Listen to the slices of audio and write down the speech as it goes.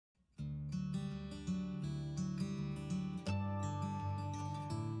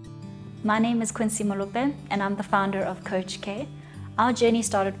My name is Quincy Molope and I'm the founder of Coach K. Our journey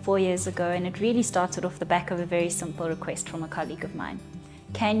started 4 years ago and it really started off the back of a very simple request from a colleague of mine.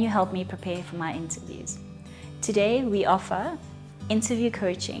 Can you help me prepare for my interviews? Today we offer interview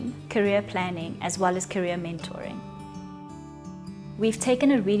coaching, career planning, as well as career mentoring. We've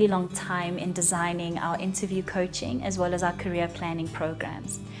taken a really long time in designing our interview coaching as well as our career planning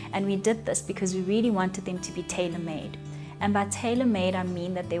programs. And we did this because we really wanted them to be tailor-made. And by tailor-made, I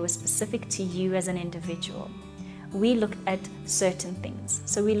mean that they were specific to you as an individual. We looked at certain things.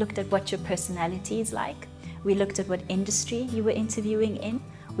 So we looked at what your personality is like. We looked at what industry you were interviewing in.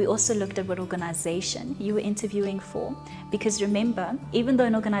 We also looked at what organization you were interviewing for. Because remember, even though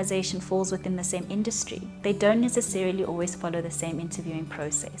an organization falls within the same industry, they don't necessarily always follow the same interviewing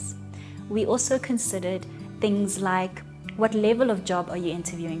process. We also considered things like, what level of job are you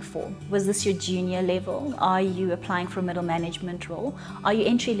interviewing for? Was this your junior level? Are you applying for a middle management role? Are you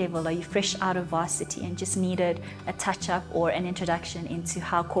entry level? Are you fresh out of varsity and just needed a touch-up or an introduction into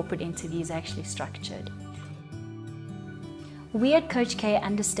how corporate interviews are actually structured? We at Coach K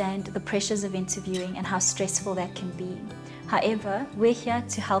understand the pressures of interviewing and how stressful that can be. However, we're here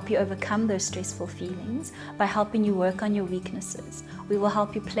to help you overcome those stressful feelings by helping you work on your weaknesses. We will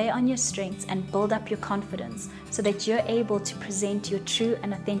help you play on your strengths and build up your confidence so that you're able to present your true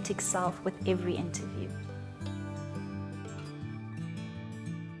and authentic self with every interview.